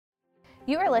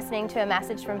You are listening to a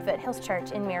message from Foothills Church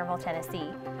in Maryville,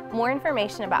 Tennessee. More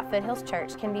information about Foothills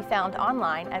Church can be found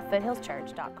online at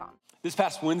foothillschurch.com. This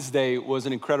past Wednesday was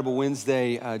an incredible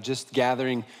Wednesday, just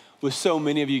gathering with so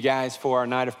many of you guys for our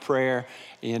night of prayer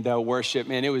and worship.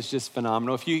 Man, it was just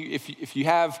phenomenal. If you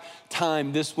have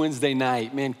time this Wednesday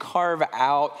night, man, carve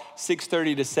out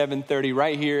 6:30 to 7:30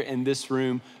 right here in this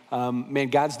room. Man,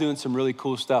 God's doing some really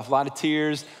cool stuff. A lot of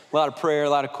tears, a lot of prayer, a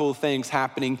lot of cool things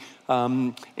happening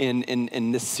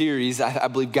in this series. I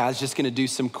believe God's just gonna do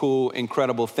some cool,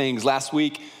 incredible things. Last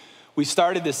week, we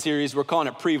started this series, we're calling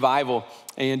it Pre-Vival.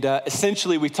 And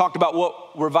essentially, we talked about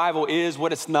what revival is,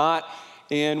 what it's not.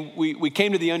 And we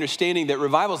came to the understanding that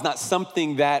revival is not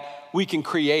something that we can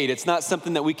create. It's not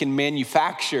something that we can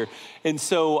manufacture. And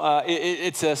so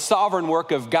it's a sovereign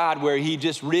work of God where he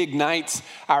just reignites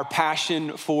our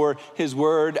passion for his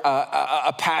word,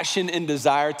 a passion and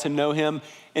desire to know him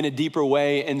in a deeper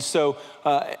way. And so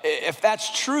if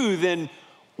that's true, then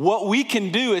what we can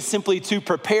do is simply to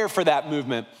prepare for that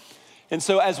movement. And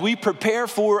so as we prepare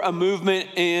for a movement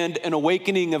and an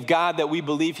awakening of God that we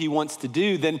believe he wants to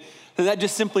do, then that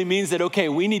just simply means that, okay,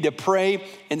 we need to pray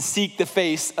and seek the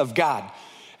face of God.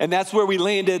 And that's where we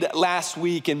landed last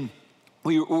week. And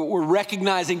we're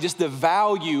recognizing just the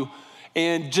value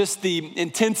and just the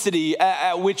intensity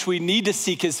at which we need to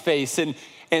seek his face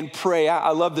and pray. I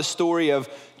love the story of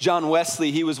John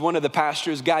Wesley. He was one of the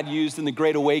pastors God used in the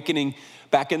Great Awakening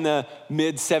back in the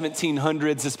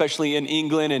mid-1700s, especially in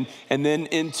England and then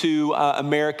into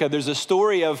America. There's a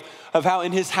story of how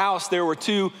in his house there were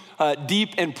two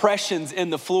deep impressions in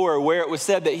the floor where it was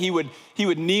said that he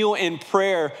would kneel in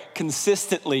prayer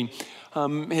consistently.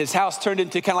 His house turned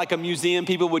into kind of like a museum.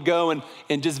 People would go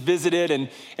and just visit it. And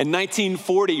in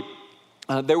 1940,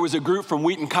 there was a group from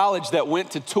Wheaton College that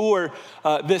went to tour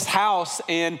this house.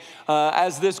 And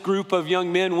as this group of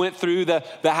young men went through the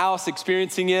house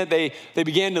experiencing it, they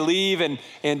began to leave. And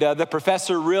the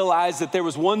professor realized that there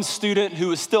was one student who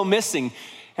was still missing,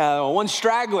 one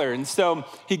straggler. And so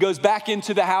he goes back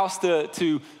into the house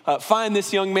to find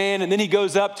this young man. And then he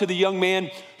goes up to the young man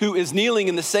who is kneeling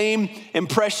in the same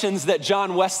impressions that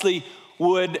John Wesley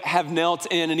would have knelt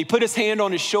in. And he put his hand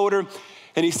on his shoulder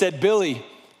and he said, "Billy,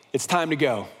 it's time to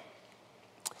go."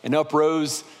 And up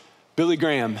rose Billy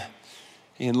Graham.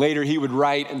 And later he would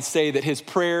write and say that his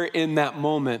prayer in that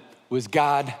moment was,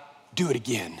 "God, do it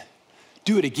again.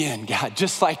 Do it again, God."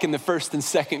 Just like in the first and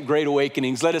second Great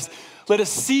Awakenings. Let us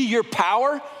see your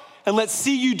power and let's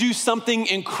see you do something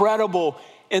incredible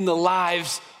in the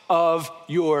lives of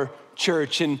your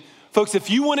church. And folks, if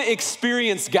you want to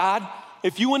experience God,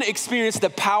 if you want to experience the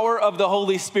power of the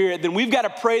Holy Spirit, then we've got to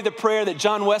pray the prayer that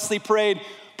John Wesley prayed,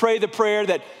 pray the prayer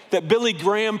that Billy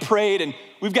Graham prayed, and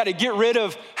we've got to get rid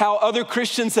of how other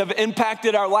Christians have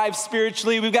impacted our lives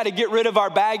spiritually. We've got to get rid of our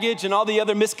baggage and all the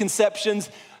other misconceptions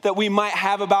that we might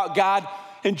have about God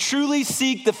and truly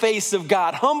seek the face of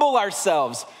God, humble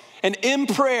ourselves, and in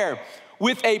prayer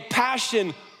with a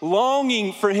passion,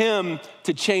 longing for him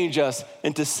to change us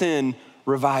and to send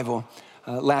revival.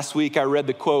 Last week I read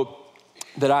the quote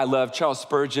that I love. Charles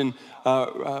Spurgeon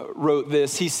wrote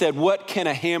this. He said, "What can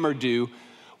a hammer do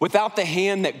without the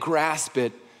hand that grasps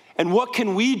it? And what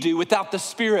can we do without the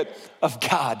Spirit of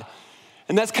God?"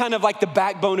 And that's kind of like the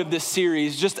backbone of this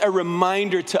series, just a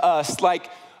reminder to us, like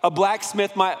a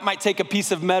blacksmith might take a piece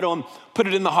of metal and put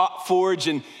it in the hot forge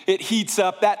and it heats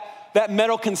up. That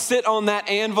metal can sit on that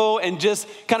anvil and just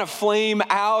kind of flame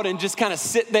out and just kind of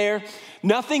sit there.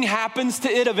 Nothing happens to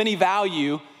it of any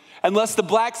value unless the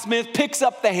blacksmith picks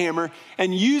up the hammer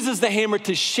and uses the hammer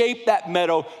to shape that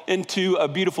metal into a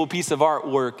beautiful piece of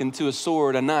artwork, into a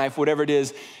sword, a knife, whatever it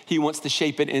is he wants to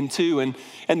shape it into. And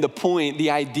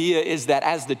the idea is that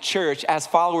as the church, as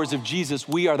followers of Jesus,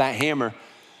 we are that hammer.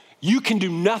 You can do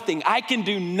nothing. I can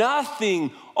do nothing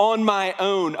on my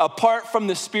own apart from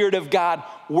the Spirit of God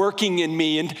working in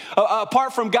me, and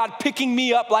apart from God picking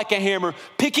me up like a hammer,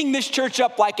 picking this church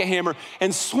up like a hammer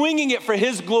and swinging it for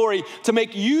his glory to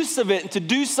make use of it and to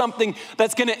do something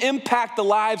that's going to impact the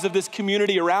lives of this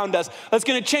community around us, that's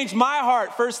going to change my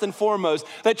heart first and foremost,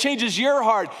 that changes your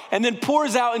heart and then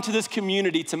pours out into this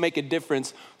community to make a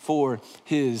difference for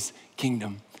his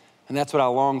kingdom. And that's what I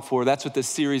long for. That's what this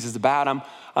series is about.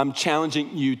 I'm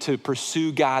challenging you to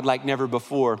pursue God like never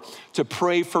before, to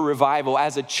pray for revival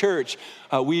as a church,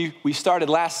 we started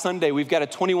last Sunday. We've got a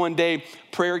 21-day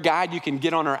prayer guide you can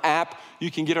get on our app. You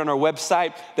can get on our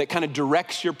website that kind of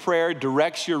directs your prayer,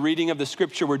 directs your reading of the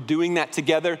scripture. We're doing that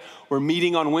together. We're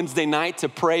meeting on Wednesday night to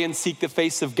pray and seek the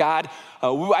face of God.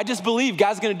 I just believe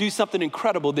God's gonna do something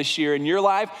incredible this year in your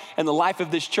life and the life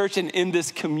of this church and in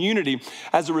this community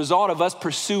as a result of us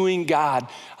pursuing God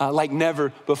like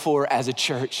never before as a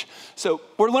church. So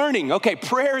we're learning, okay,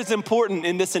 prayer is important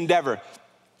in this endeavor.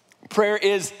 Prayer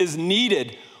is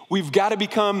needed. We've got to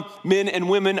become men and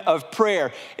women of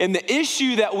prayer. And the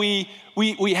issue that we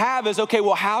have is, okay,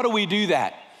 well, how do we do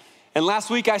that? And last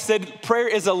week I said prayer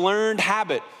is a learned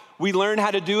habit. We learn how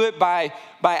to do it by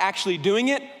actually doing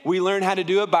it. We learn how to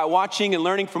do it by watching and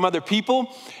learning from other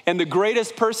people. And the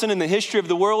greatest person in the history of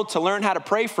the world to learn how to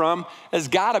pray from has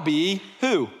got to be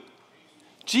who?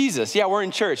 Jesus. Yeah, we're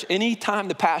in church. Anytime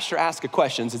the pastor asks a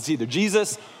question, it's either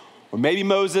Jesus or maybe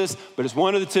Moses, but it's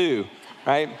one of the two,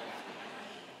 right?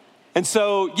 And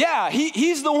so, yeah,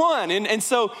 he's the one. And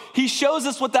so he shows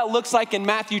us what that looks like in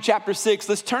Matthew chapter 6.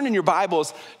 Let's turn in your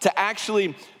Bibles to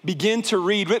actually begin to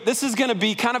read. This is gonna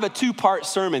be kind of a two-part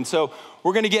sermon. So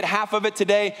we're gonna get half of it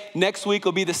today. Next week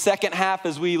will be the second half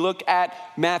as we look at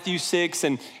Matthew 6.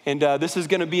 And this is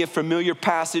gonna be a familiar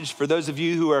passage for those of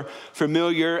you who are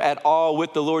familiar at all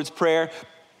with the Lord's Prayer.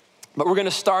 But we're gonna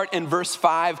start in verse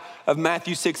 5 of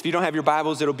Matthew 6. If you don't have your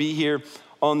Bibles, it'll be here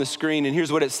on the screen. And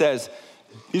here's what it says.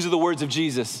 These are the words of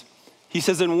Jesus. He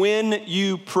says, and when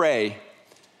you pray,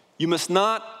 you must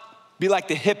not be like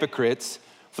the hypocrites,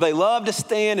 for they love to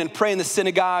stand and pray in the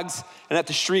synagogues and at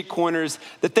the street corners,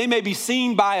 that they may be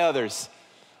seen by others.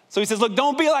 So he says, look,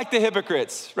 don't be like the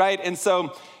hypocrites, right? And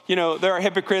so, you know, there are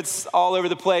hypocrites all over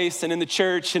the place and in the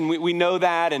church, and we know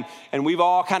that, and we've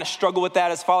all kind of struggled with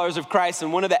that as followers of Christ.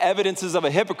 And one of the evidences of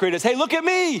a hypocrite is, hey, look at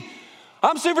me,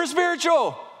 I'm super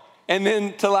spiritual. And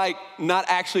then to like not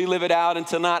actually live it out and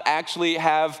to not actually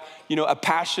have, you know, a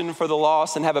passion for the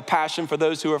lost and have a passion for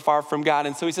those who are far from God.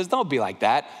 And so he says, don't be like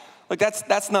that. Look,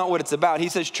 that's not what it's about. He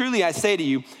says, truly I say to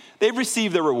you, they've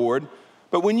received their reward.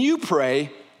 But when you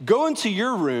pray, go into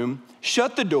your room,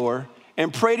 shut the door,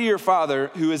 and pray to your Father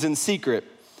who is in secret.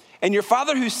 And your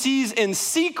Father who sees in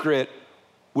secret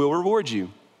will reward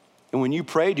you. And when you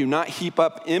pray, do not heap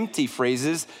up empty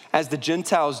phrases as the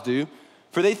Gentiles do,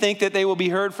 for they think that they will be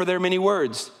heard for their many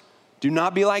words. Do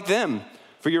not be like them,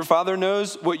 for your Father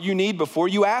knows what you need before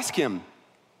you ask him.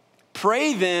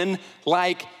 Pray then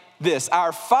like this,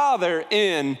 our Father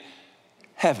in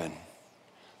heaven.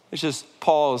 Let's just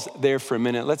pause there for a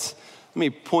minute. Let me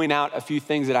point out a few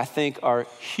things that I think are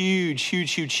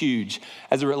huge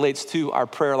as it relates to our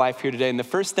prayer life here today. And the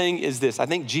first thing is this. I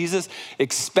think Jesus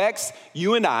expects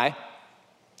you and I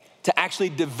to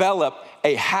actually develop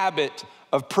a habit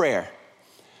of prayer.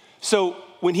 So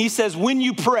when he says, when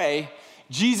you pray,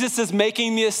 Jesus is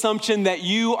making the assumption that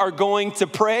you are going to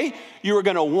pray, you are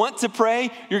gonna want to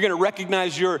pray, you're gonna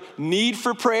recognize your need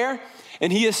for prayer,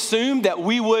 and he assumed that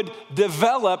we would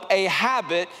develop a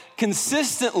habit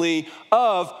consistently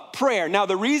of prayer. Now,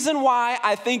 the reason why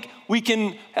I think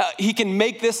he can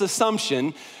make this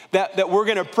assumption that we're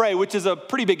gonna pray, which is a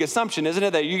pretty big assumption, isn't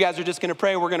it? That you guys are just gonna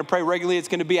pray, we're gonna pray regularly, it's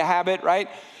gonna be a habit, right?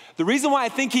 The reason why I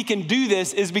think he can do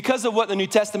this is because of what the New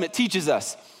Testament teaches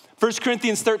us. 1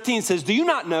 Corinthians 13 says, do you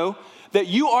not know that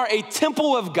you are a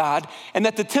temple of God and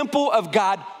that the temple of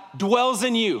God dwells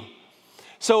in you?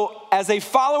 So as a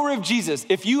follower of Jesus,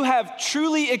 if you have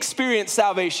truly experienced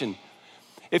salvation,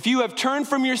 if you have turned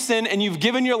from your sin and you've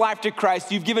given your life to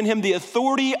Christ, you've given him the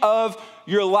authority of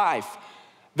your life,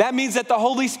 that means that the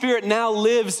Holy Spirit now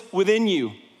lives within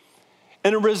you.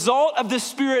 And a result of the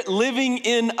Spirit living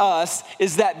in us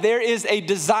is that there is a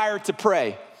desire to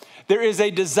pray. There is a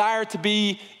desire to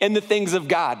be in the things of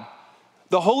God.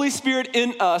 The Holy Spirit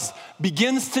in us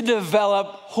begins to develop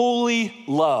holy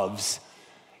loves.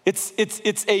 It's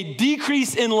a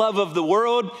decrease in love of the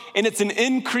world, and it's an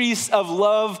increase of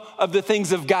love of the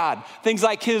things of God. Things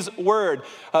like his word,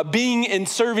 being and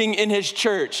serving in his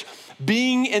church,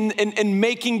 being and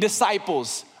making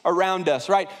disciples around us,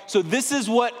 right? So this is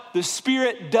what the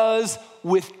Spirit does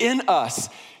within us.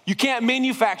 You can't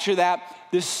manufacture that.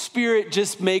 The Spirit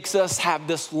just makes us have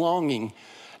this longing.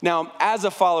 Now, as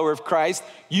a follower of Christ,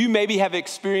 you maybe have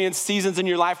experienced seasons in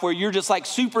your life where you're just like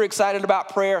super excited about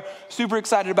prayer, super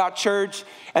excited about church,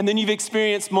 and then you've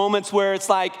experienced moments where it's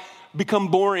like become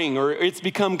boring or it's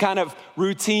become kind of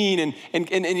routine and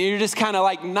you're just kind of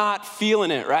like not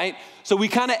feeling it, right? So we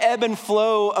kind of ebb and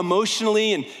flow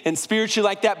emotionally and spiritually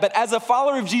like that. But as a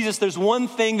follower of Jesus, there's one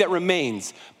thing that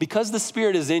remains. Because the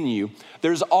Spirit is in you,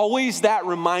 there's always that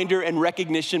reminder and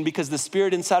recognition because the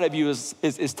Spirit inside of you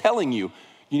is telling you,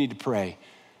 you need to pray.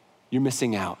 You're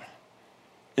missing out.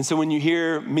 And so when you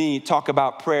hear me talk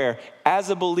about prayer, as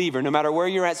a believer, no matter where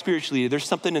you're at spiritually, there's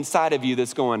something inside of you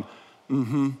that's going,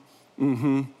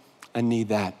 I need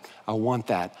that. I want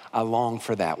that. I long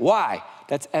for that. Why?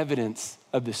 That's evidence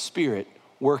of the Spirit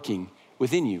working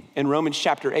within you. In Romans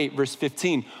chapter 8, verse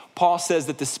 15, Paul says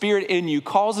that the Spirit in you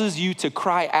causes you to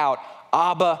cry out,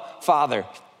 Abba, Father.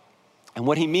 And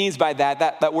what he means by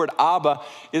that word Abba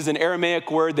is an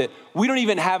Aramaic word that we don't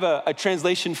even have a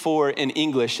translation for in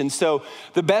English. And so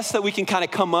the best that we can kind of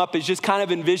come up is just kind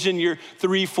of envision your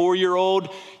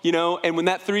 3-4-year-old, and when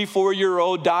that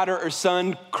 3-4-year-old daughter or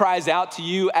son cries out to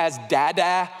you as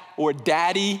dada or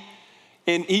daddy,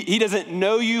 and he doesn't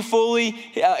know you fully,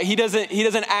 he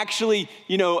doesn't actually,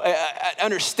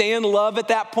 understand love at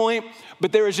that point.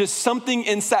 But there is just something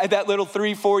inside that little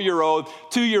 3-4-year-old,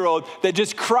 2-year-old that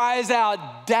just cries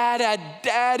out, Dada,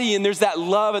 Daddy. And there's that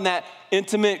love and that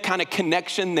intimate kind of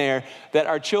connection there that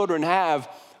our children have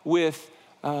with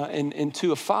and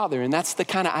to a father. And that's the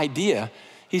kind of idea.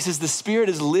 He says the Spirit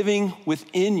is living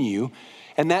within you,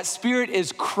 and that Spirit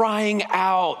is crying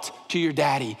out to your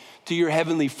daddy, to your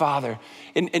heavenly Father.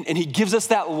 And he gives us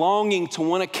that longing to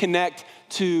want to connect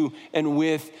to and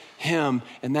with him.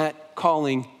 And that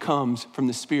calling comes from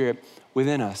the Spirit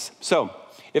within us. So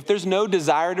if there's no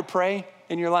desire to pray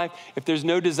in your life, if there's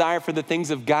no desire for the things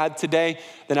of God today,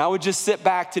 then I would just sit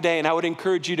back today and I would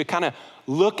encourage you to kind of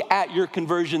look at your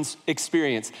conversion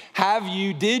experience.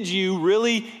 Did you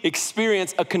really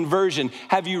experience a conversion?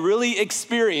 Have you really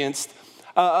experienced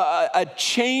a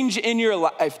change in your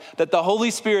life that the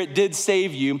Holy Spirit did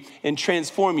save you and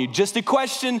transform you? Just a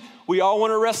question we all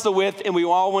want to wrestle with and we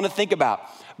all want to think about.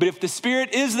 But if the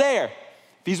Spirit is there,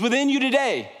 if he's within you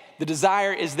today, the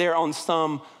desire is there on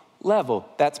some level.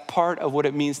 That's part of what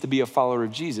it means to be a follower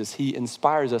of Jesus. He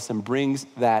inspires us and brings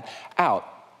that out.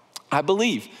 I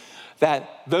believe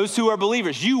that those who are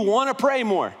believers, you want to pray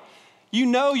more. You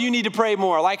know you need to pray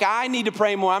more. Like I need to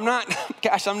pray more. I'm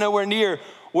nowhere near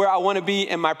where I want to be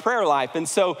in my prayer life. And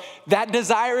so that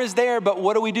desire is there, but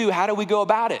what do? How do we go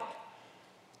about it?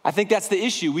 I think that's the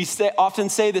issue. We often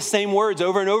say the same words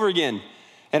over and over again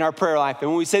in our prayer life. And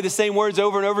when we say the same words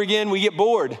over and over again, we get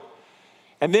bored.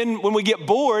 And then when we get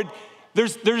bored,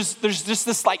 there's just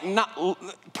this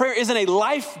prayer isn't a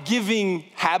life-giving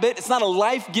habit. It's not a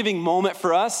life-giving moment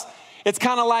for us. It's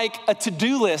kind of like a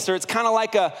to-do list, or it's kind of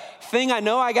like a thing I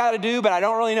know I got to do, but I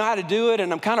don't really know how to do it,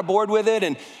 and I'm kind of bored with it.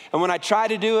 And when I try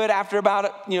to do it, after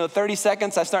about 30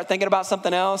 seconds, I start thinking about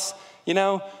something else.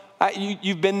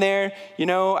 You've been there.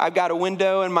 I've got a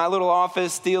window in my little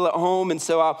office still at home, and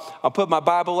so I'll put my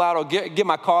Bible out. I'll get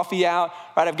my coffee out.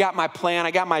 Right, I've got my plan.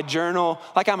 I got my journal.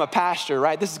 Like I'm a pastor.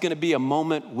 Right, this is going to be a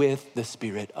moment with the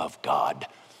Spirit of God.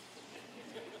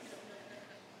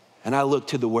 And I look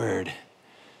to the Word.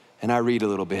 And I read a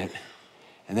little bit,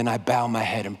 and then I bow my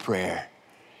head in prayer,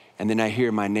 and then I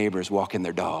hear my neighbors walking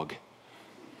their dog.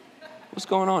 What's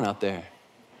going on out there?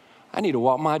 I need to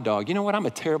walk my dog. You know what? I'm a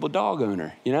terrible dog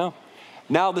owner, Now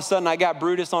all of a sudden I got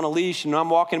Brutus on a leash, and I'm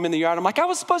walking him in the yard. I'm like, I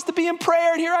was supposed to be in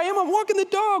prayer, and here I am. I'm walking the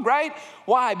dog, right?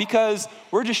 Why? Because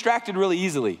we're distracted really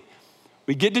easily.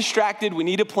 We get distracted. We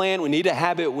need a plan. We need a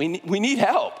habit. We need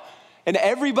help. And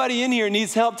everybody in here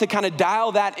needs help to kind of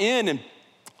dial that in.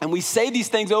 And we say these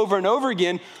things over and over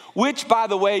again, which, by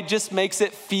the way, just makes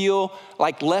it feel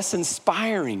like less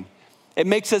inspiring. It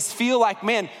makes us feel like,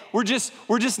 man, we're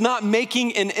just not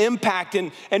making an impact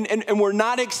and we're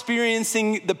not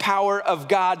experiencing the power of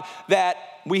God that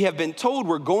we have been told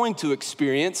we're going to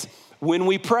experience when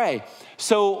we pray.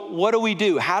 So what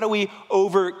do? How do we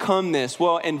overcome this?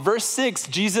 Well, in verse 6,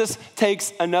 Jesus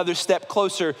takes another step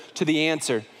closer to the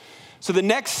answer. So the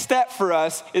next step for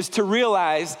us is to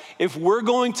realize if we're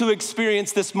going to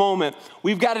experience this moment,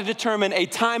 we've got to determine a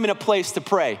time and a place to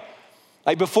pray.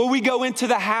 Like before we go into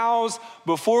the hows,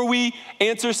 before we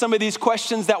answer some of these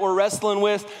questions that we're wrestling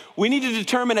with, we need to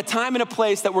determine a time and a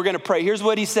place that we're going to pray. Here's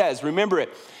what he says. Remember it.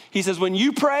 He says, when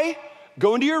you pray,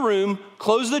 go into your room,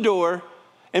 close the door,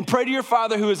 and pray to your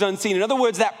Father who is unseen. In other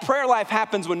words, that prayer life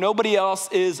happens when nobody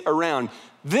else is around.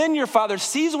 Then your Father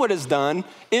sees what is done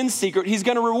in secret. He's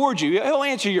going to reward you. He'll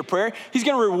answer your prayer. He's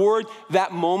going to reward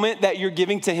that moment that you're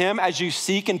giving to him as you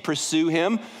seek and pursue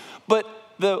him. But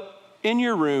in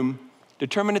your room,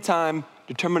 determine a time,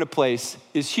 determine a place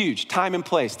is huge. Time and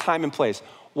place, time and place.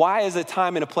 Why is a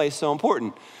time and a place so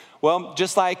important? Well,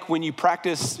 just like when you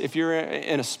practice, if you're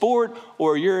in a sport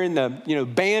or you're in the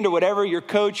band or whatever, your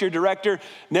coach, your director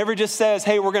never just says,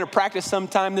 hey, we're going to practice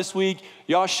sometime this week.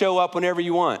 Y'all show up whenever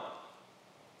you want.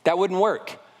 That wouldn't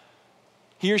work.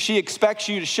 He or she expects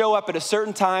you to show up at a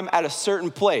certain time at a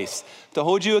certain place, to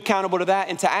hold you accountable to that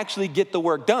and to actually get the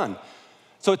work done.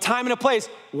 So a time and a place.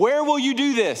 Where will you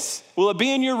do this? Will it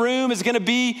be in your room? Is it gonna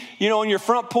be, on your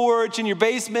front porch, in your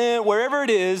basement, wherever it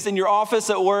is, in your office,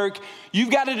 at work? You've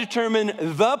got to determine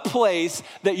the place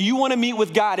that you wanna meet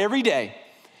with God every day.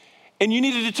 And you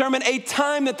need to determine a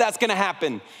time that that's gonna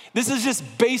happen. This is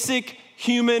just basic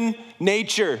human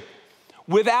nature.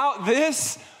 Without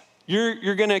this,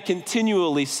 you're gonna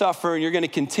continually suffer and you're gonna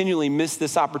continually miss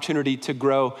this opportunity to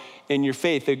grow in your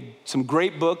faith. There are some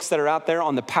great books that are out there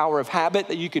on the power of habit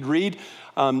that you could read.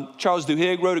 Charles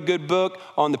Duhigg wrote a good book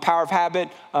on the power of habit.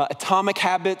 Atomic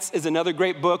Habits is another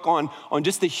great book on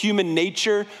just the human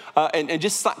nature and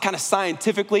just kind of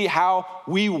scientifically how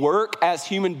we work as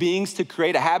human beings to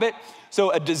create a habit.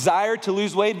 So a desire to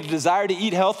lose weight, a desire to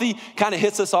eat healthy kind of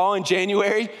hits us all in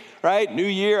January, right? New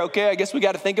year, okay, I guess we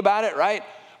got to think about it, right?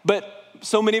 But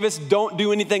so many of us don't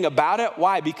do anything about it.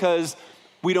 Why? Because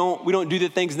we don't do the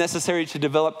things necessary to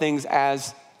develop things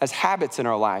as habits in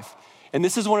our life. And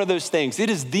this is one of those things. It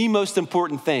is the most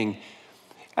important thing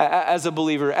as a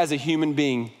believer, as a human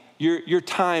being, your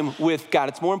time with God.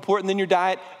 It's more important than your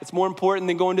diet. It's more important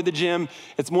than going to the gym.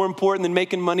 It's more important than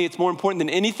making money. It's more important than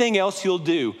anything else you'll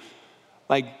do.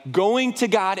 Like going to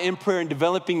God in prayer and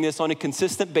developing this on a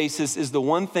consistent basis is the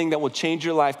one thing that will change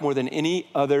your life more than any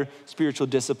other spiritual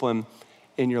discipline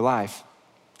in your life.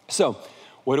 So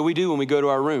what do we do when we go to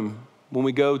our room? When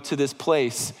we go to this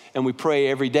place and we pray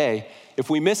every day? If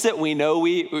we miss it, we know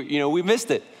we missed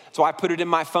it. So I put it in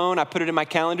my phone, I put it in my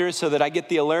calendar so that I get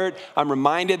the alert. I'm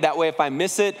reminded. That way if I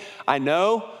miss it, I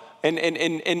know. And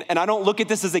I don't look at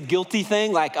this as a guilty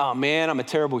thing, like, oh man, I'm a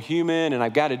terrible human and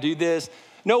I've got to do this.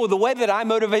 No, the way that I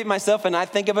motivate myself and I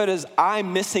think of it is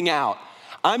I'm missing out.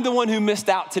 I'm the one who missed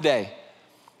out today.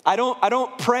 I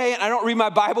don't pray and I don't read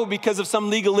my Bible because of some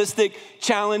legalistic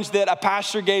challenge that a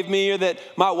pastor gave me or that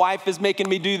my wife is making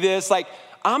me do this. Like,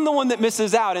 I'm the one that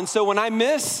misses out. And so when I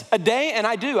miss a day, and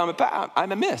I do,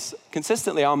 I'm a miss.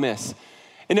 Consistently, I'll miss.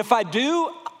 And if I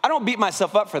do, I don't beat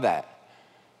myself up for that.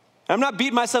 I'm not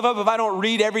beating myself up if I don't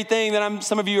read everything that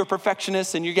some of you are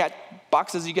perfectionists and you got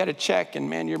boxes you got to check and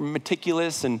man, you're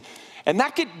meticulous and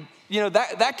that could,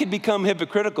 that could become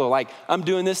hypocritical. Like I'm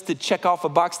doing this to check off a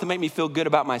box to make me feel good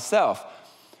about myself.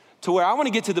 To where I want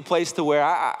to get to the place to where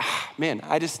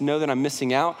I just know that I'm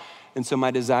missing out. And so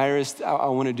my desire is I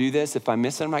want to do this. If I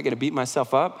miss it, I'm not going to beat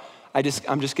myself up. I'm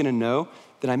just going to know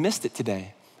that I missed it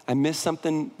today. I missed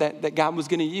something that God was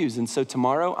going to use. And so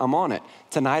tomorrow I'm on it.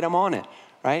 Tonight I'm on it,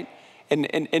 right?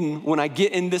 And when I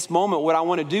get in this moment, what I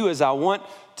want to do is I want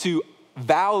to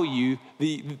value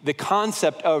the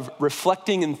concept of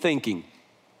reflecting and thinking.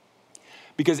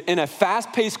 Because in a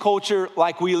fast-paced culture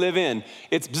like we live in,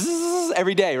 it's bzzz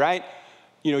every day, right?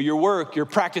 Your work, your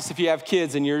practice if you have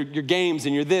kids, and your games,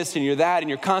 and your this, and your that, and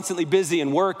you're constantly busy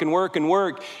and work and work and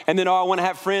work. And then, I want to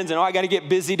have friends, and I got to get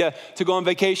busy to go on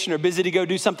vacation or busy to go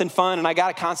do something fun, and I got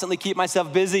to constantly keep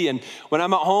myself busy. And when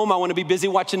I'm at home, I want to be busy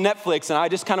watching Netflix, and I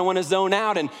just kind of want to zone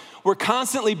out. And we're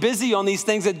constantly busy on these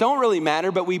things that don't really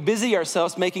matter, but we busy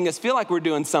ourselves, making us feel like we're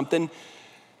doing something.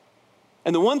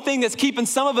 And the one thing that's keeping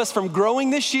some of us from growing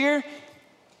this year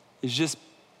is just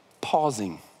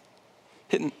pausing.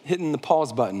 Hitting the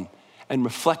pause button and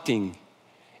reflecting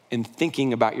and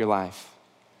thinking about your life.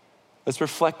 Let's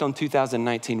reflect on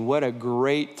 2019. What a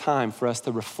great time for us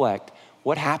to reflect.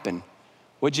 What happened?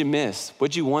 What'd you miss?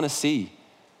 What'd you want to see?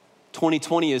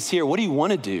 2020 is here. What do you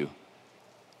want to do?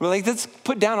 We're like, let's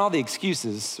put down all the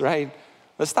excuses, right?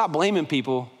 Let's stop blaming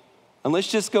people and let's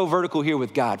just go vertical here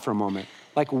with God for a moment.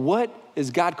 Like, what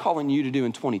is God calling you to do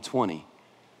in 2020?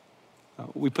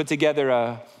 We put together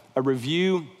a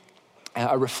review,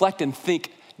 a reflect and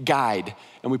think guide.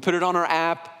 And we put it on our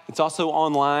app. It's also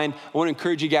online. I want to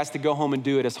encourage you guys to go home and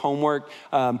do it as homework.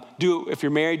 Do it if you're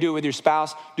married, do it with your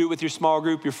spouse, do it with your small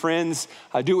group, your friends,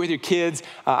 do it with your kids.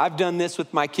 I've done this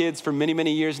with my kids for many,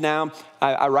 many years now.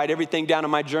 I write everything down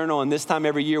in my journal, and this time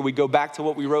every year we go back to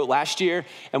what we wrote last year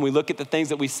and we look at the things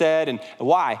that we said and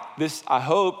why. This, I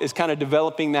hope, is kind of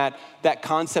developing that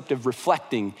concept of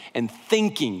reflecting and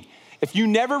thinking. If you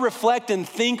never reflect and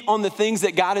think on the things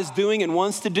that God is doing and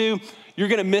wants to do, you're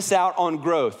gonna miss out on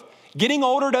growth. Getting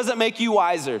older doesn't make you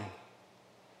wiser.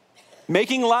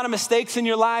 Making a lot of mistakes in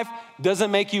your life doesn't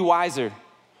make you wiser.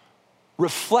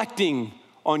 Reflecting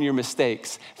on your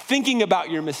mistakes, thinking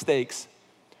about your mistakes,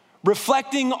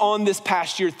 reflecting on this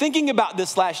past year, thinking about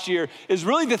this last year is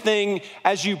really the thing.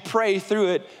 As you pray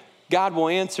through it, God will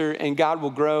answer and God will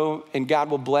grow and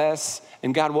God will bless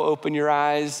and God will open your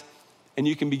eyes and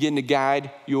you can begin to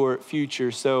guide your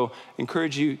future. So I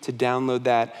encourage you to download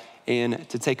that and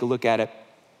to take a look at it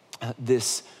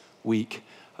this week.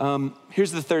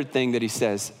 Here's the third thing that he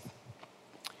says.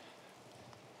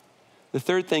 The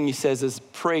third thing he says is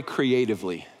pray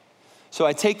creatively. So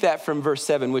I take that from verse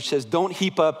 7, which says, don't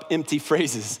heap up empty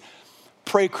phrases.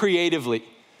 Pray creatively.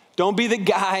 Don't be the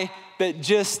guy that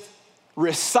just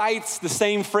recites the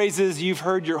same phrases you've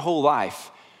heard your whole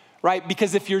life, right?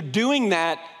 Because if you're doing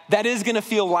that, that is gonna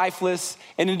feel lifeless,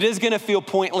 and it is gonna feel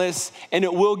pointless, and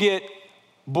it will get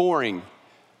boring,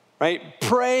 right?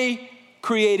 Pray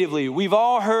creatively. We've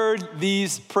all heard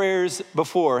these prayers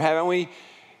before, haven't we?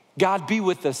 God, be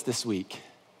with us this week.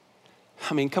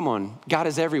 I mean, come on, God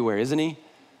is everywhere, isn't he?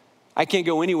 I can't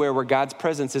go anywhere where God's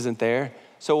presence isn't there.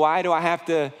 So why do I have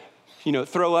to,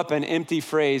 throw up an empty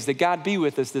phrase that God be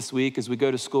with us this week as we go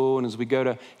to school and as we go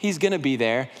to, he's gonna be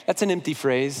there. That's an empty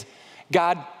phrase.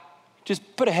 God,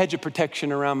 just put a hedge of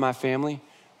protection around my family.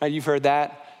 Right, you've heard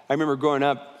that. I remember growing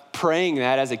up praying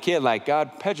that as a kid, like,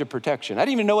 God, hedge of protection. I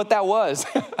didn't even know what that was.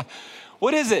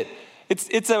 What is it?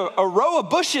 It's a row of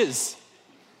bushes.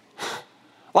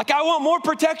 Like, I want more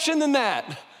protection than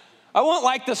that. I want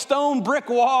like the stone brick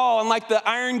wall and like the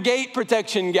iron gate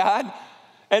protection, God.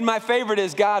 And my favorite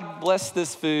is, God, bless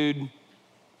this food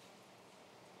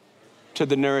to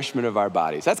the nourishment of our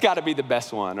bodies. That's gotta be the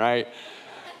best one, right?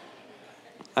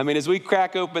 I mean, as we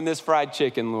crack open this fried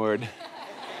chicken, Lord,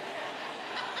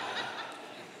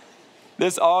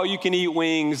 this all-you-can-eat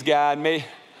wings, God, may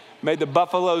the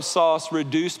buffalo sauce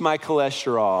reduce my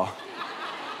cholesterol.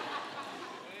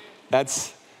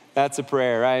 That's a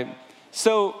prayer, right?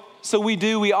 So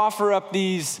we offer up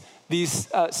these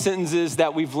sentences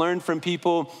that we've learned from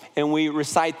people, and we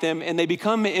recite them, and they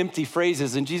become empty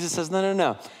phrases. And Jesus says,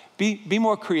 no. Be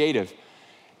more creative.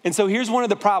 And so here's one of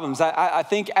the problems. I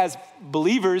think as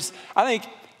believers,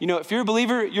 if you're a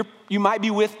believer, you might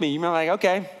be with me. You might be like,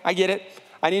 okay, I get it.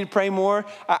 I need to pray more.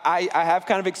 I have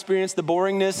kind of experienced the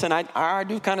boringness, and I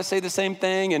do kind of say the same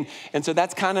thing. And so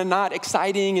that's kind of not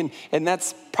exciting. And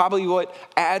that's probably what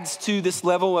adds to this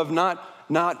level of not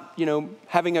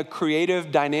having a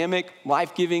creative, dynamic,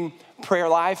 life-giving prayer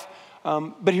life.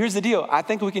 But here's the deal. I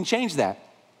think we can change that.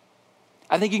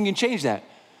 I think you can change that.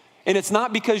 And it's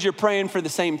not because you're praying for the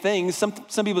same things.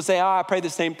 Some people say, I pray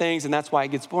the same things, and that's why it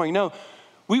gets boring. No,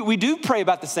 we do pray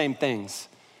about the same things.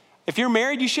 If you're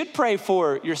married, you should pray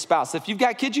for your spouse. If you've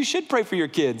got kids, you should pray for your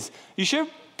kids. You should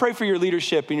pray for your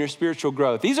leadership and your spiritual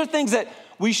growth. These are things that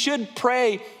we should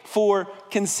pray for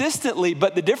consistently,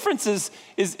 but the difference is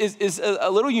a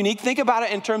little unique. Think about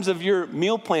it in terms of your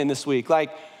meal plan this week.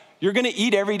 Like, you're gonna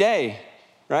eat every day,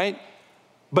 right?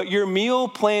 But your meal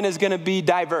plan is gonna be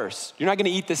diverse. You're not gonna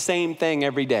eat the same thing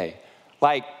every day.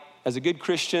 Like, as a good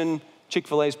Christian,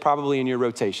 Chick-fil-A is probably in your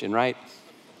rotation, right?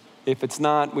 If it's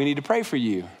not, we need to pray for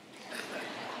you.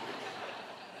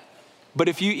 But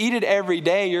if you eat it every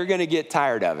day, you're gonna get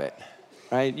tired of it,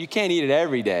 right? You can't eat it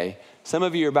every day. Some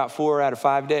of you are about 4 out of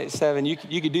 5 days, 7, you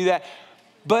could do that.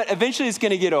 But eventually it's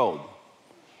gonna get old.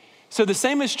 So the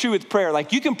same is true with prayer.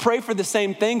 Like, you can pray for the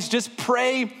same things, just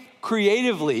pray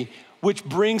creatively, which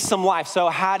brings some life. So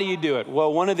how do you do it?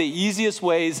 Well, one of the easiest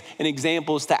ways and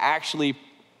examples to actually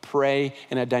pray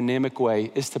in a dynamic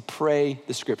way is to pray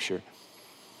the scripture.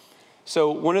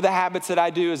 So one of the habits that I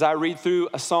do is I read through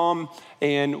a psalm,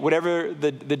 and whatever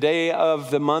the day of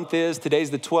the month is,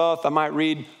 today's the 12th, I might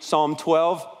read Psalm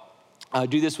 12. I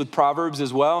do this with Proverbs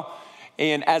as well.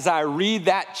 And as I read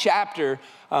that chapter,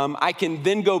 I can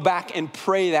then go back and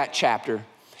pray that chapter.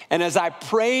 And as I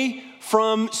pray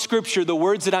from scripture, the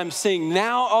words that I'm saying,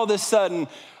 now all of a sudden,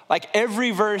 like,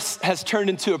 every verse has turned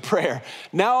into a prayer.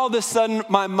 Now all of a sudden,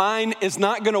 my mind is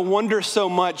not gonna wander so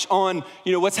much on,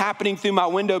 what's happening through my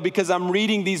window, because I'm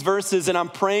reading these verses and I'm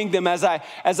praying them as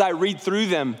I read through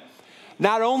them.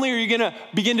 Not only are you gonna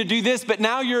begin to do this, but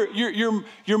now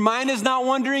your mind is not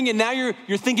wandering, and now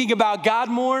you're thinking about God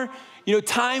more.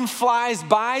 Time flies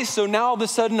by, so now all of a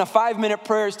sudden a 5-minute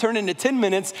prayer is turned into 10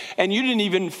 minutes, and you didn't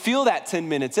even feel that 10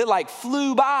 minutes. It like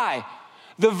flew by.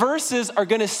 The verses are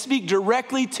gonna speak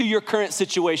directly to your current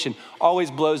situation.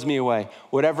 Always blows me away.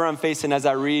 Whatever I'm facing as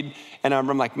I read, and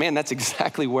I'm like, man, that's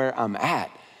exactly where I'm at.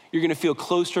 You're gonna feel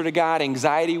closer to God.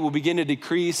 Anxiety will begin to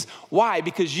decrease. Why?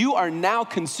 Because you are now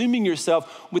consuming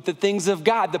yourself with the things of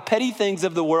God. The petty things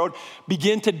of the world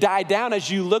begin to die down as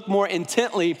you look more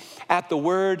intently at the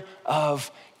word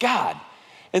of God.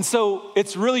 And so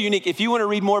it's really unique. If you want to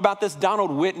read more about this,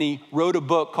 Donald Whitney wrote a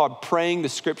book called Praying the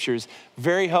Scriptures.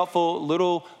 Very helpful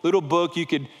little book. You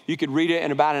could read it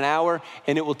in about an hour,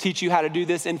 and it will teach you how to do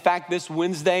this. In fact, this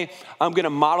Wednesday, I'm going to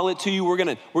model it to you. We're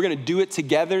going to do it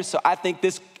together. So I think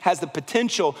this has the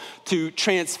potential to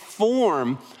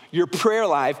transform your prayer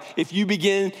life if you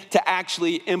begin to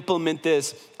actually implement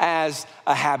this as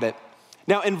a habit.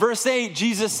 Now, in verse 8,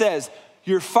 Jesus says,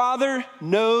 your Father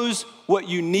knows what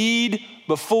you need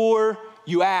before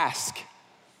you ask.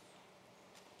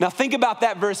 Now think about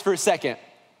that verse for a second.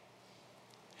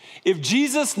 If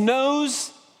Jesus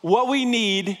knows what we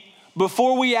need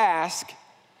before we ask,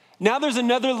 now there's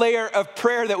another layer of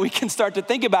prayer that we can start to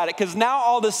think about it, because now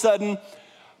all of a sudden,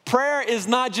 prayer is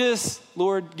not just,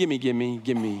 Lord, give me,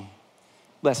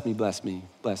 bless me,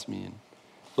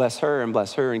 and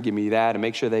bless her and give me that and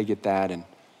make sure they get that. And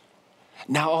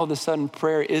now all of a sudden,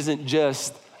 prayer isn't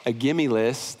just a gimme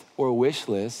list or a wish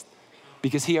list,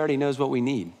 because he already knows what we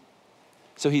need.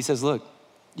 So he says, look,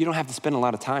 you don't have to spend a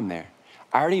lot of time there.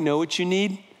 I already know what you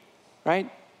need, right?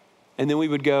 And then we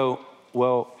would go,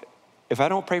 well, if I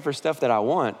don't pray for stuff that I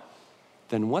want,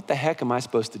 then what the heck am I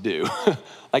supposed to do?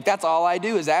 Like, that's all I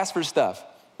do is ask for stuff.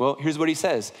 Well, here's what he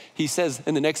says. He says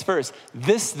in the next verse,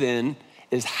 this then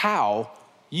is how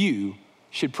you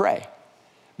should pray.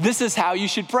 This is how you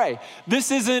should pray.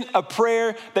 This isn't a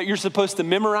prayer that you're supposed to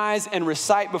memorize and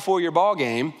recite before your ball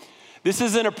game. This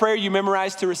isn't a prayer you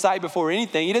memorize to recite before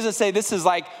anything. He doesn't say this is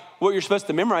like what you're supposed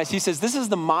to memorize. He says this is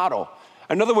the model.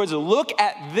 In other words, look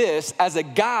at this as a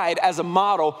guide, as a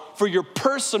model for your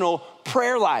personal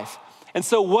prayer life. And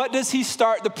so what does he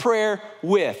start the prayer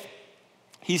with?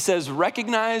 He says,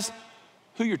 recognize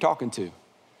who you're talking to.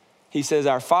 He says,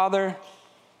 our Father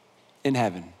in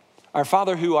heaven. Our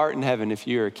Father who art in heaven, if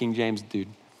you're a King James dude.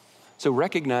 So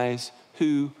recognize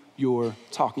who you're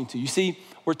talking to. You see,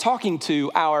 we're talking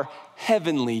to our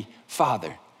heavenly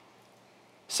Father.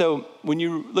 So when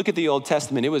you look at the Old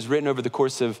Testament, it was written over the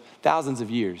course of thousands of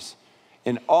years.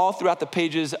 And all throughout the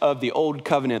pages of the Old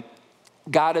Covenant,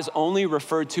 God is only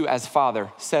referred to as Father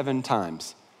 7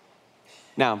 times.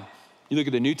 Now, you look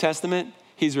at the New Testament,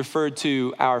 he's referred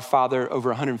to our Father over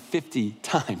 150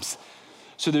 times.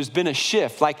 So there's been a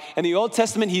shift. Like in the Old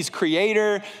Testament, he's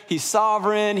creator, he's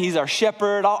sovereign, he's our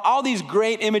shepherd, all these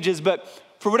great images. But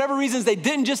for whatever reasons, they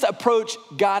didn't just approach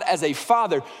God as a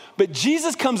father. But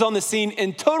Jesus comes on the scene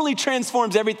and totally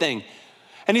transforms everything.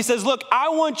 And he says, look, I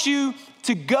want you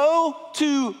to go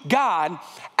to God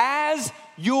as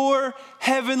your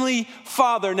heavenly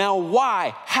Father. Now,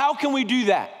 why? How can we do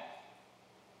that?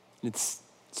 It's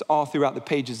all throughout the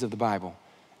pages of the Bible.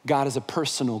 God is a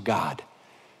personal God.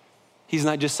 He's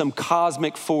not just some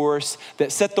cosmic force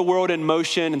that set the world in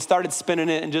motion and started spinning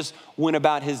it and just went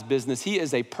about his business. He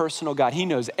is a personal God. He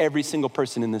knows every single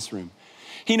person in this room.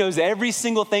 He knows every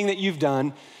single thing that you've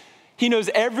done. He knows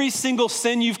every single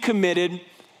sin you've committed.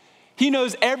 He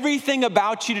knows everything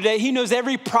about you today. He knows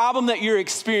every problem that you're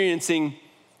experiencing,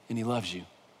 and he loves you.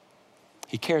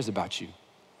 He cares about you.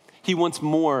 He wants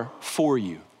more for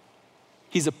you.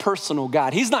 He's a personal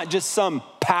God. He's not just some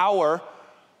power.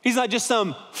 He's not just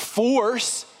some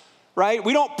force, right?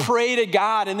 We don't pray to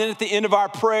God and then at the end of our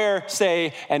prayer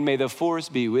say, and may the force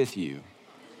be with you.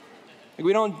 Like,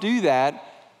 we don't do that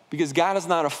because God is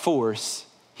not a force.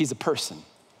 He's a person.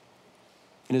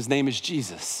 And his name is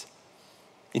Jesus.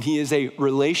 And he is a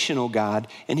relational God,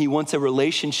 and he wants a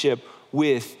relationship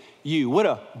with you. What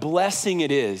a blessing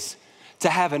it is to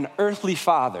have an earthly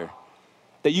father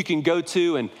that you can go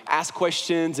to and ask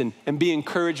questions and be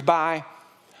encouraged by.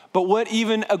 But what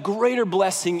even a greater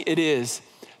blessing it is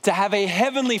to have a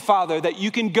heavenly Father that you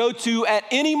can go to at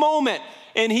any moment,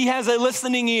 and he has a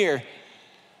listening ear.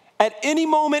 At any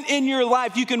moment in your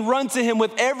life, you can run to him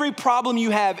with every problem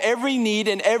you have, every need,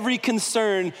 and every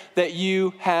concern that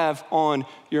you have on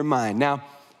your mind. Now,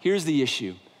 here's the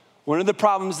issue. One of the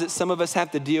problems that some of us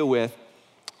have to deal with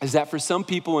is that for some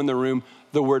people in the room,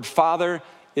 the word Father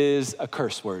is a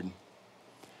curse word.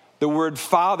 The word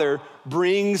Father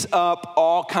brings up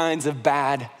all kinds of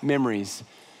bad memories,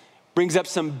 brings up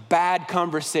some bad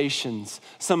conversations,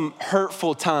 some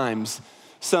hurtful times,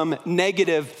 some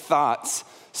negative thoughts,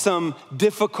 some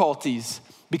difficulties,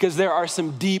 because there are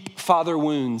some deep father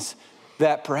wounds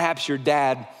that perhaps your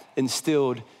dad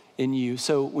instilled in you.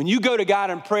 So when you go to God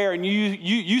in prayer and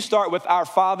you start with our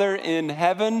Father in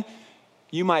heaven,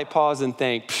 you might pause and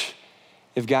think,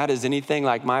 if God is anything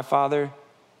like my father,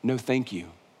 no thank you.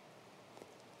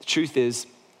 The truth is,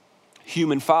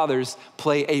 human fathers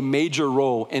play a major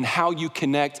role in how you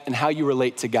connect and how you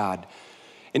relate to God.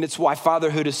 And it's why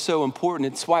fatherhood is so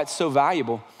important. It's why it's so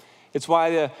valuable. It's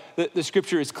why the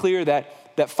scripture is clear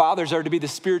that fathers are to be the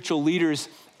spiritual leaders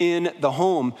in the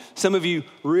home. Some of you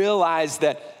realize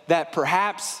that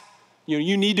perhaps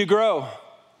you need to grow.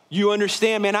 You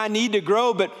understand, man, I need to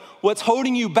grow, but what's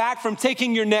holding you back from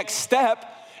taking your next step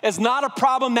is not a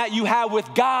problem that you have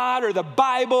with God or the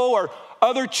Bible or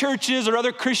other churches or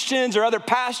other Christians or other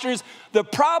pastors. The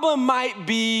problem might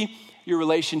be your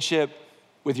relationship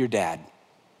with your dad,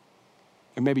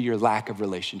 or maybe your lack of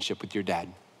relationship with your dad.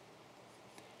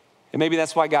 And maybe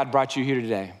that's why God brought you here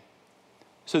today,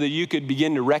 so that you could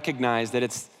begin to recognize that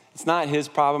it's not his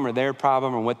problem or their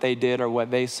problem or what they did or what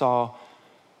they saw,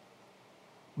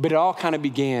 but it all kind of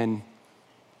began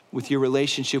with your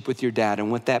relationship with your dad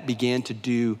and what that began to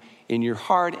do in your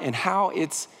heart and how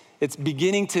it's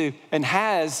beginning to and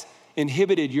has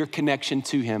inhibited your connection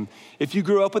to him. If you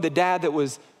grew up with a dad that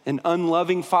was an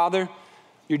unloving father,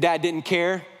 your dad didn't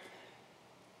care,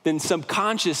 then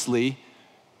subconsciously,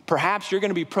 perhaps you're going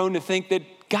to be prone to think that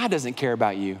God doesn't care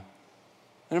about you.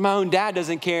 And if my own dad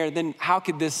doesn't care, then how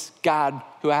could this God,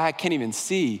 who I can't even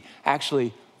see,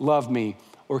 actually love me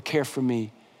or care for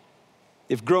me?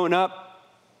 If growing up,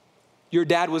 your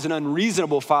dad was an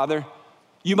unreasonable father,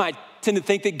 you might tend to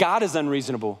think that God is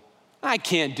unreasonable. I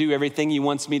can't do everything he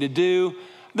wants me to do.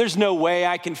 There's no way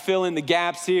I can fill in the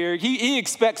gaps here. He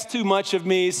expects too much of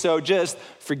me, so just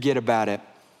forget about it.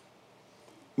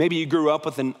 Maybe you grew up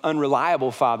with an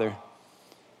unreliable father,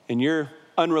 and your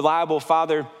unreliable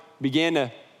father began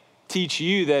to teach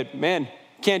you that, man,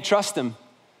 can't trust him.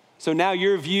 So now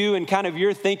your view and kind of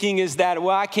your thinking is that,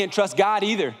 well, I can't trust God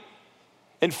either.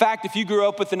 In fact, if you grew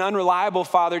up with an unreliable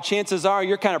father, chances are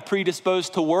you're kind of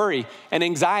predisposed to worry and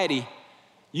anxiety.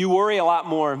 You worry a lot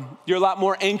more. You're a lot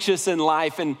more anxious in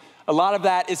life, and a lot of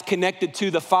that is connected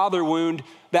to the father wound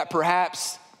that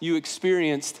perhaps you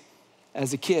experienced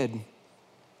as a kid.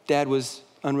 Dad was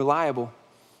unreliable.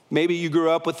 Maybe you grew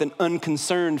up with an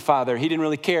unconcerned father. He didn't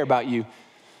really care about you.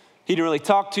 He didn't really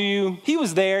talk to you. He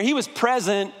was there, he was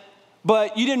present,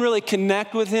 but you didn't really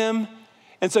connect with him.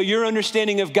 And so your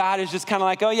understanding of God is just kind of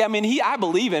like, oh yeah, I mean, I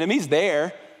believe in him, he's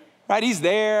there, right? He's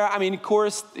there. I mean, of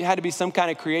course, it had to be some kind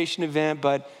of creation event,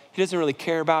 but he doesn't really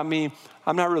care about me.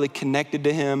 I'm not really connected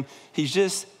to him. He's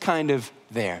just kind of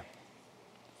there.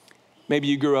 Maybe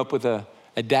you grew up with a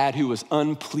dad who was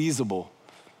unpleasable.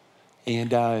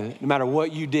 And no matter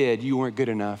what you did, you weren't good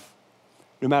enough.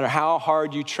 No matter how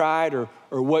hard you tried or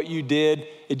what you did,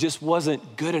 it just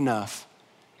wasn't good enough.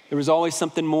 There was always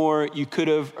something more you could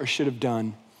have or should have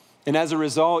done. And as a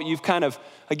result, you've kind of,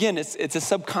 again, it's a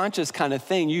subconscious kind of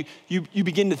thing. You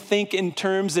begin to think in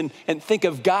terms and think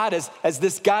of God as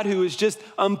this God who is just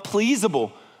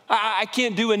unpleasable. I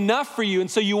can't do enough for you. And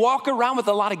so you walk around with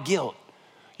a lot of guilt.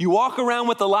 You walk around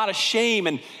with a lot of shame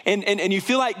and you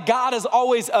feel like God is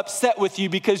always upset with you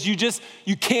because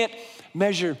you can't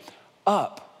measure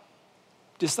up.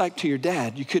 Just like to your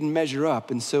dad, you couldn't measure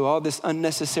up. And so all this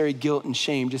unnecessary guilt and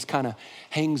shame just kind of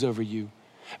hangs over you.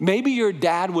 Maybe your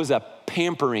dad was a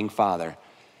pampering father.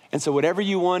 And so whatever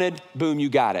you wanted, boom, you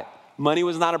got it. Money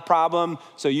was not a problem,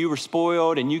 so you were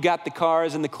spoiled and you got the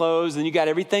cars and the clothes and you got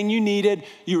everything you needed.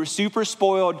 You were super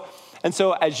spoiled. And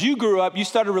so as you grew up, you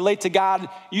started to relate to God.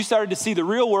 You started to see the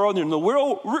real world, and the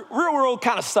real world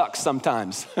kind of sucks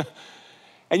sometimes.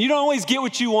 And you don't always get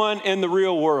what you want in the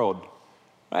real world,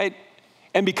 right?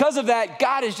 And because of that,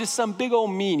 God is just some big old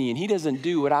meanie, and he doesn't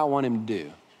do what I want him to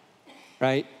do,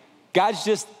 right? God's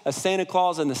just a Santa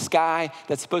Claus in the sky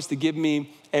that's supposed to give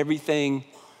me everything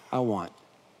I want.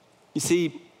 You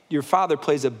see, your father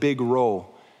plays a big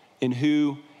role in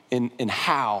who and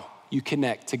how you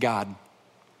connect to God.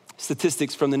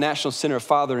 Statistics from the National Center of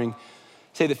Fathering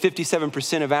say that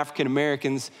 57% of African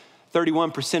Americans,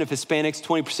 31% of Hispanics,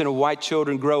 20% of white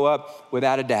children grow up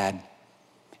without a dad.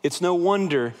 It's no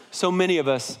wonder so many of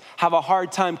us have a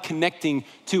hard time connecting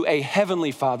to a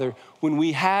heavenly father when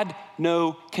we had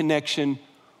no connection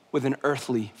with an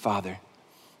earthly father.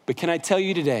 But can I tell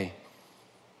you today,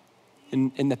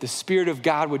 and that the Spirit of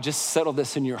God would just settle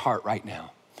this in your heart right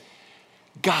now.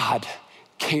 God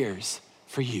cares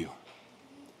for you.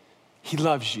 He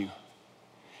loves you.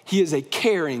 He is a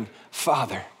caring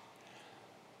father.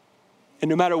 And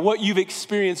no matter what you've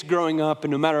experienced growing up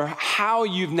and no matter how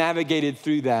you've navigated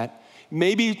through that,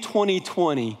 maybe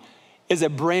 2020 is a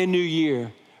brand new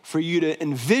year for you to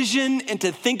envision and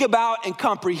to think about and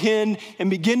comprehend and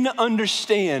begin to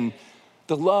understand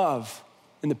the love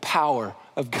and the power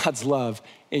of God's love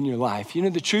in your life. You know,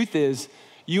 the truth is,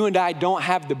 you and I don't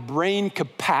have the brain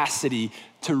capacity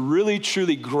to really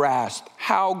truly grasp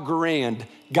how grand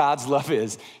God's love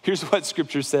is. Here's what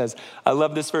scripture says. I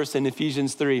love this verse in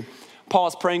Ephesians 3.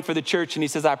 Paul's praying for the church and he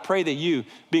says, I pray that you,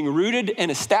 being rooted and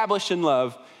established in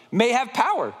love, may have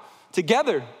power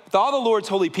together with all the Lord's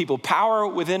holy people, power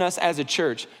within us as a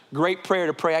church. Great prayer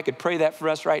to pray. I could pray that for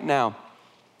us right now.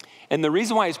 And the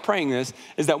reason why he's praying this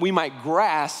is that we might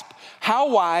grasp how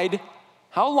wide,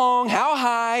 how long, how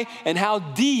high, and how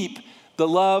deep the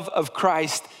love of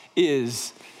Christ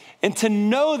is. And to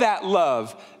know that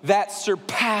love that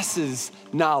surpasses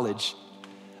knowledge.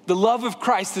 The love of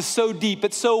Christ is so deep,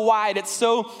 it's so wide, it's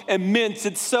so immense,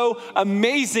 it's so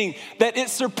amazing that it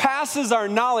surpasses our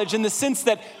knowledge in the sense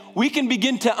that we can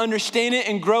begin to understand it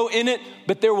and grow in it,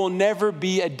 but there will never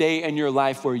be a day in your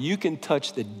life where you can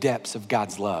touch the depths of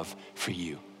God's love for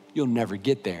you. You'll never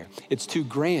get there. It's too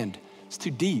grand, it's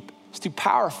too deep, it's too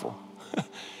powerful.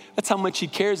 That's how much he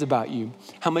cares about you,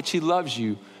 how much he loves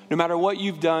you. No matter what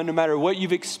you've done, no matter what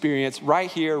you've experienced, right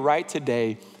here, right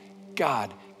today,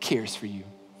 God cares for you.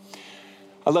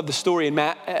 I love the story in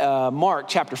Mark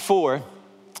chapter 4.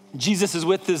 Jesus is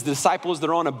with his disciples.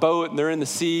 They're on a boat and they're in the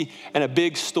sea and a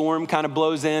big storm kind of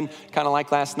blows in, kind of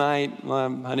like last night.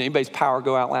 Anybody's power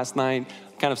go out last night?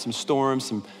 Kind of some storms,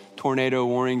 some tornado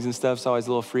warnings and stuff. It's always a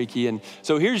little freaky. And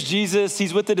so here's Jesus.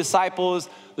 He's with the disciples.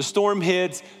 The storm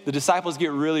hits. The disciples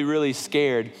get really, really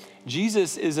scared.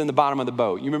 Jesus is in the bottom of the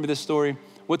boat. You remember this story?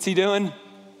 What's he doing?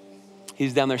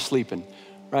 He's down there sleeping,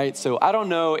 right? So I don't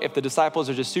know if the disciples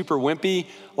are just super wimpy,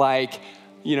 like,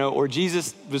 or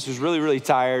Jesus was really, really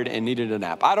tired and needed a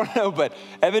nap. I don't know, but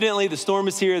evidently the storm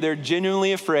is here. They're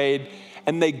genuinely afraid.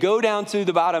 And they go down to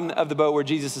the bottom of the boat where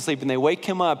Jesus is sleeping. They wake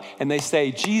him up and they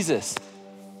say, Jesus,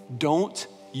 don't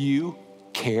you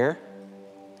care?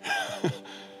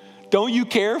 Don't you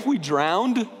care if we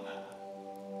drowned?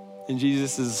 And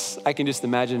I can just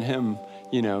imagine him,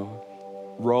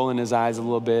 rolling his eyes a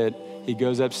little bit. He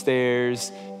goes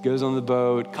upstairs, goes on the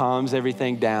boat, calms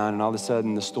everything down, and all of a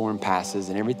sudden the storm passes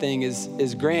and everything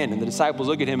is grand. And the disciples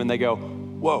look at him and they go,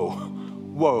 whoa,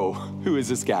 who is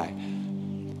this guy?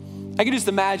 I can just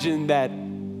imagine that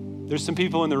there's some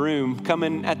people in the room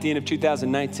coming at the end of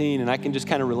 2019, and I can just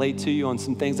kind of relate to you on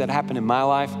some things that happened in my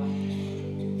life.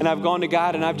 And I've gone to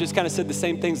God and I've just kind of said the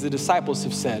same things the disciples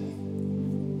have said.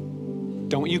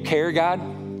 Don't you care, God?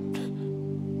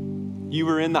 You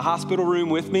were in the hospital room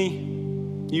with me.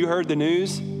 You heard the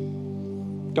news.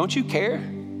 Don't you care?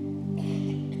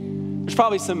 There's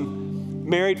probably some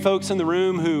married folks in the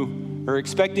room who are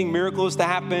expecting miracles to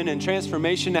happen and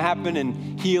transformation to happen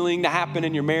and healing to happen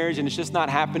in your marriage, and it's just not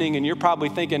happening. And you're probably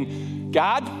thinking,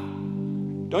 God,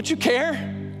 don't you care?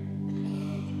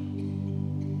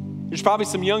 There's probably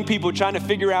some young people trying to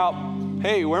figure out,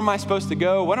 hey, where am I supposed to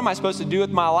go? What am I supposed to do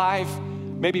with my life?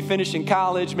 Maybe finishing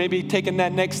college, maybe taking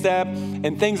that next step,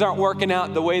 and things aren't working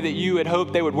out the way that you had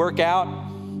hoped they would work out.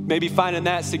 Maybe finding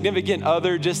that significant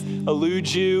other just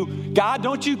eludes you. God,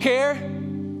 don't you care?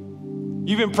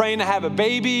 You've been praying to have a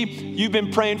baby. You've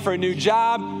been praying for a new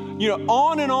job.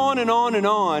 On and on and on and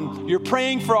on. You're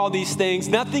praying for all these things.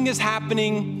 Nothing is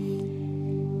happening.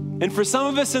 And for some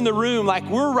of us in the room, like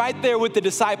we're right there with the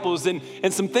disciples and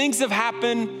some things have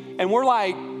happened and we're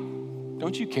like,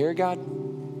 don't you care, God?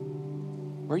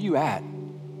 Where are you at?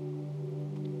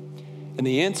 And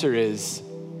the answer is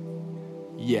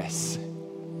yes.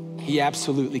 He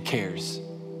absolutely cares.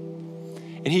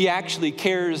 And he actually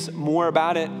cares more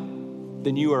about it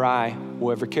than you or I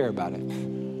will ever care about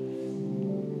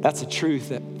it. That's a truth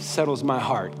that settles my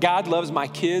heart. God loves my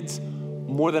kids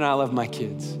more than I love my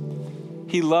kids.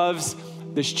 He loves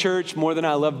this church more than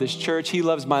I love this church. He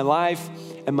loves my life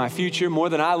and my future more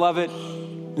than I love it.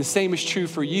 And the same is true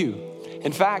for you.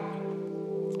 In fact,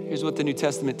 here's what the New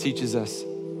Testament teaches us.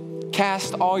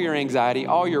 Cast all your anxiety,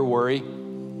 all your worry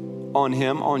on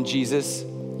him, on Jesus.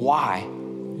 Why?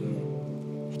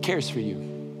 He cares for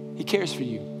you. He cares for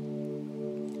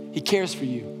you. He cares for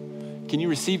you. Can you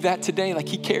receive that today? Like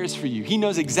he cares for you. He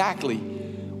knows exactly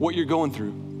what you're going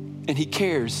through, and he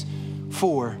cares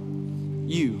for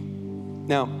you.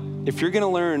 Now, if you're gonna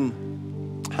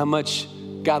learn how much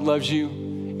God loves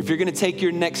you, if you're gonna take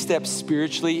your next step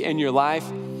spiritually in your life,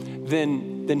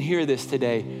 then hear this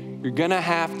today. You're gonna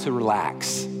have to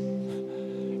relax.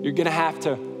 You're gonna have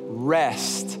to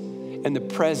rest in the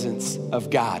presence of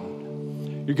God.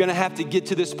 You're gonna have to get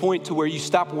to this point to where you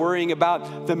stop worrying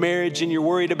about the marriage and you're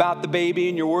worried about the baby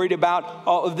and you're worried about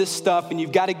all of this stuff, and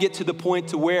you've got to get to the point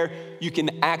to where you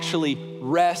can actually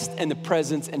rest in the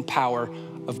presence and power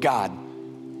of God.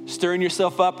 Stirring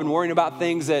yourself up and worrying about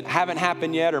things that haven't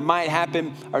happened yet or might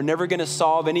happen are never gonna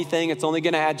solve anything. It's only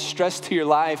gonna add stress to your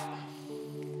life.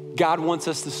 God wants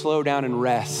us to slow down and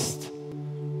rest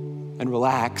and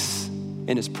relax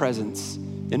in his presence.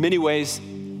 In many ways,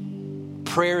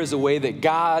 prayer is a way that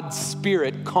God's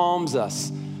Spirit calms us.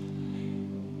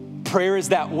 Prayer is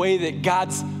that way that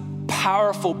God's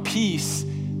powerful peace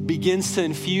begins to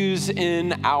infuse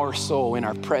in our soul, in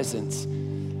our presence.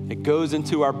 It goes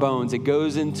into our bones. It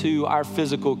goes into our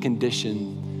physical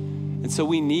condition. And so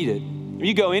we need it. If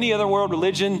you go any other world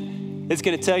religion, it's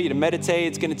going to tell you to meditate.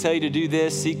 It's going to tell you to do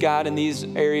this, seek God in these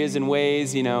areas and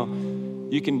ways. You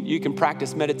can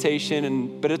practice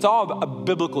meditation, but it's all a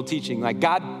biblical teaching. Like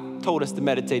God told us to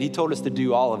meditate. He told us to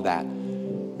do all of that,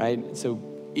 right? So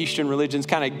Eastern religions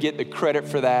kind of get the credit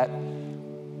for that.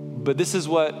 But this is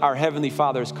what our Heavenly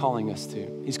Father is calling us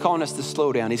to. He's calling us to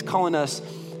slow down. He's calling us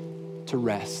to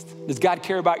rest. Does God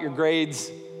care about your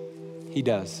grades? He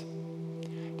does.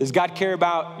 Does God care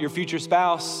about your future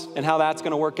spouse and how that's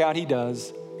going to work out? He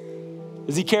does.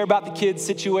 Does he care about the kids'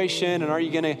 situation and are you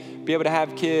going to be able to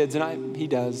have kids? And he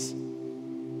does.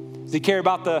 Does he care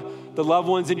about the loved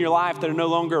ones in your life that are no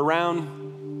longer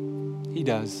around? He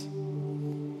does.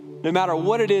 No matter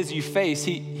what it is you face,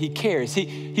 he cares.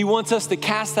 He wants us to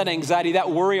cast that anxiety, that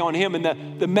worry on him.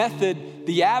 And the method,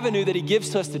 the avenue that he gives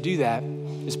to us to do that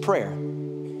is prayer.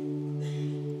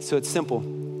 So it's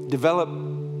simple. Develop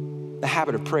the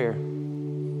habit of prayer.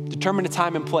 Determine a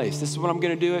time and place. This is when I'm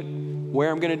going to do it,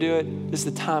 where I'm going to do it. This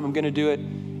is the time I'm going to do it.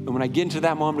 And when I get into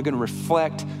that moment, I'm going to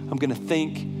reflect. I'm going to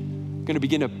think. I'm going to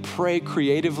begin to pray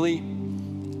creatively.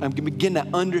 I'm going to begin to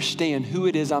understand who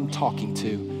it is I'm talking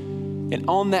to. And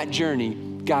on that journey,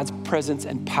 God's presence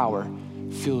and power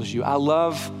fills you. I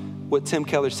love what Tim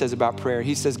Keller says about prayer.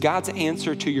 He says, God's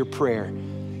answer to your prayer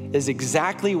is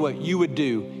exactly what you would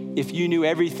do if you knew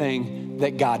everything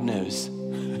that God knows.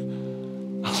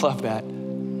 I love that.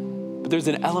 But there's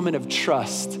an element of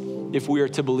trust if we are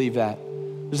to believe that.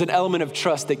 There's an element of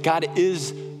trust that God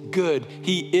is good.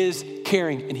 He is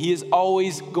caring, and he is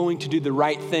always going to do the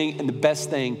right thing and the best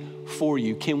thing for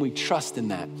you. Can we trust in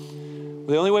that?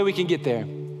 The only way we can get there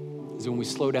is when we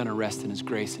slow down and rest in his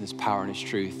grace and his power and his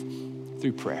truth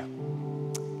through prayer.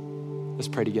 Let's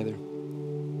pray together.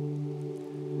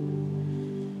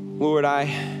 Lord,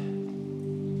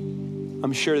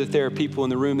 I'm sure that there are people in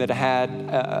the room that had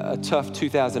a tough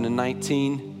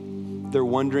 2019. They're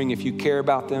wondering if you care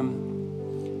about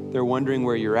them. They're wondering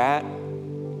where you're at.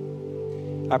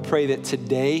 I pray that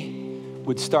today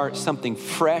would start something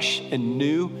fresh and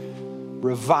new.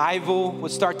 Revival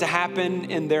would start to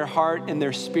happen in their heart and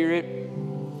their spirit.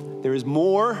 There is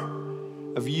more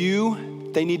of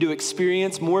you they need to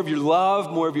experience, more of your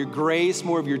love, more of your grace,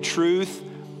 more of your truth.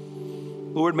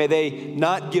 Lord, may they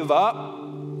not give up.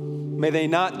 May they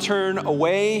not turn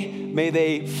away. May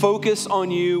they focus on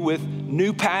you with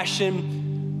new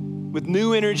passion, with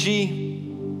new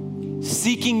energy,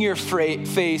 seeking your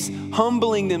face,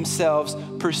 humbling themselves,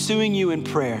 pursuing you in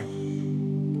prayer.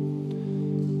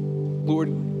 Lord,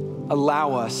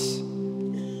 allow us,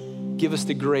 give us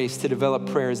the grace to develop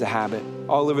prayer as a habit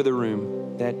all over the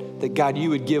room, that God, you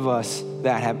would give us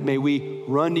that habit. May we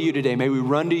run to you today. May we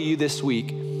run to you this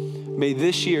week. May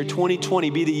this year, 2020,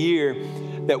 be the year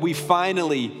that we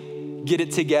finally get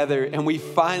it together and we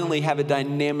finally have a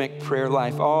dynamic prayer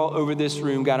life all over this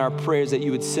room. God, our prayers that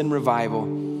you would send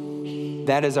revival.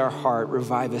 That is our heart.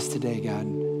 Revive us today, God.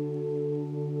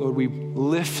 Lord, we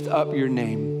lift up your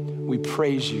name. We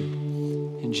praise you.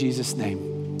 In Jesus'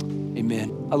 name,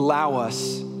 amen. Allow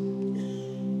us,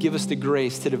 give us the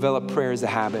grace to develop prayer as a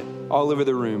habit all over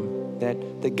the room,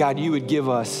 that God, you would give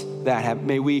us that habit.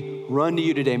 May we run to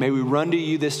you today. May we run to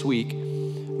you this week.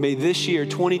 May this year,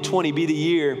 2020, be the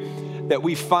year that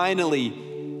we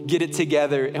finally get it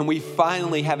together and we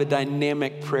finally have a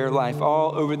dynamic prayer life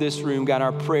all over this room. God,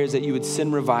 our prayers that you would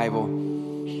send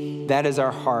revival. That is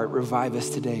our heart. Revive us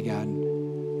today, God.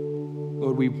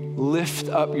 Lord, we lift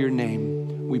up your name.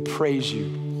 We praise you.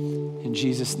 In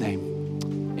Jesus'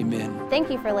 name, amen. Thank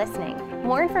you for listening.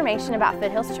 More information about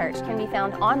Foothills Church can be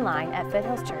found online at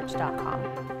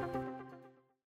foothillschurch.com.